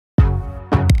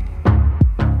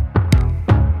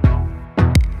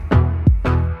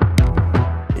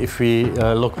If we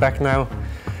look back now,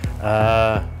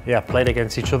 yeah, played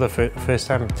against each other for first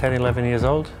time 10, 11 years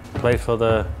old. Played for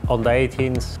the under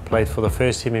 18s, played for the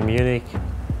first team in Munich,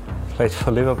 played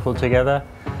for Liverpool together,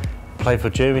 played for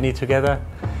Germany together,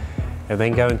 and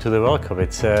then going to the World Cup.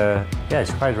 It's yeah,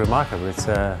 it's quite remarkable. It's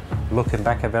looking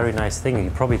back a very nice thing.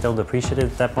 You probably don't appreciate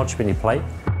it that much when you play.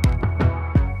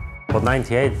 But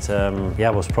 '98, yeah,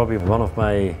 was probably one of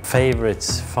my favorite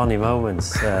funny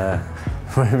moments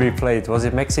when we played. Was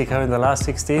it Mexico in the last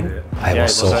 16? Yeah. It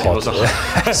was so hot.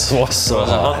 It was so hot.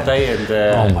 A hot day, and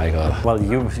oh my God. Well,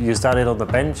 you started on the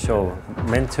bench, or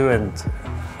meant to, and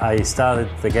I started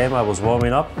the game. I was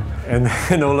warming up, and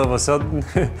then all of a sudden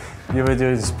you were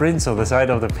doing sprints on the side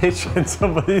of the pitch, and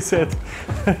somebody said,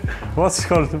 what's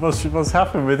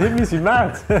happened with him? Is he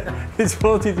mad? It's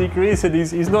 40 degrees and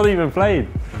he's not even playing.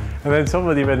 And then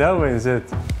somebody went over and said,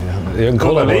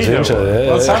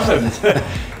 what's happened?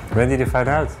 When did you find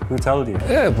out? Who told you?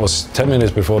 Yeah, it was 10 minutes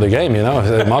before the game, you know.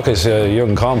 Markus,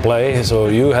 you can't play, so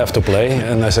you have to play.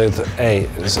 And I said, hey,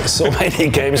 so many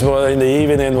games were in the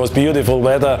evening, it was beautiful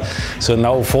weather. So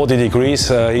now 40 degrees,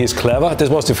 he's clever. This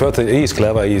was the first thing, he's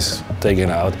clever, he's taken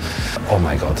out. Oh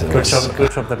my God. Good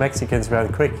job, the Mexicans were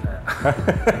quick.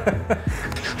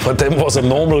 But then was a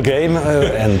normal game,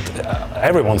 and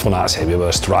everyone from us, we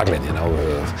were struggling, you know.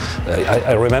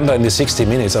 I remember in the 60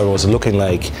 minutes I was looking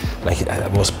like I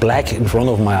was black in front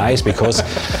of my eyes because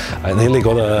I nearly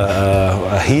got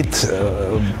a heat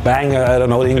bang. I don't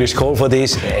know the English call for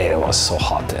this. It was so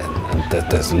hot, and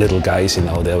the little guys, you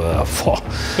know, they were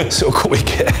so quick.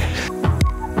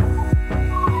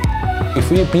 If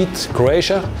we beat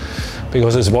Croatia,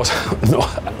 because it was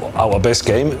our best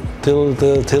game till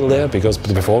there, because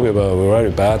before we were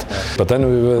very bad. But then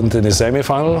we went in the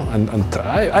semi-final, and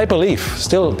I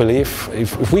still believe,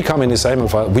 if we come in the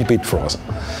semi-final, we beat France.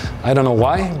 I don't know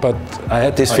why, but I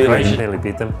had this feeling. Croatia nearly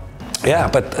beat them. Yeah,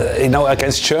 but you know,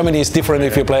 against Germany it's different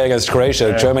if you play against Croatia.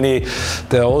 Yeah. Germany,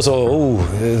 they're also,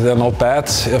 they're not bad,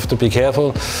 you have to be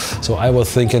careful. So I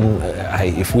was thinking, hey,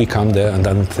 if we come there, and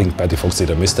then think Patty Fox did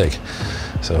a mistake.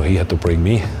 So he had to bring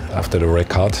me after the red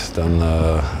card,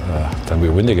 then we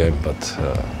win the game. But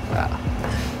yeah.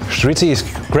 Strizi, it's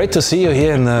great to see you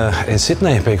here in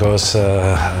Sydney, because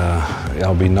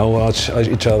yeah, we know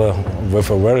each other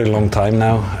for a very long time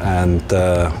now, and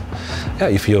yeah,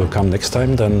 if you come next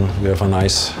time, then we have a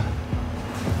nice,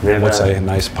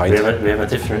 nice pint. We have a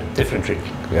different drink.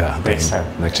 Yeah, next time.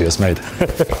 Next year's mate.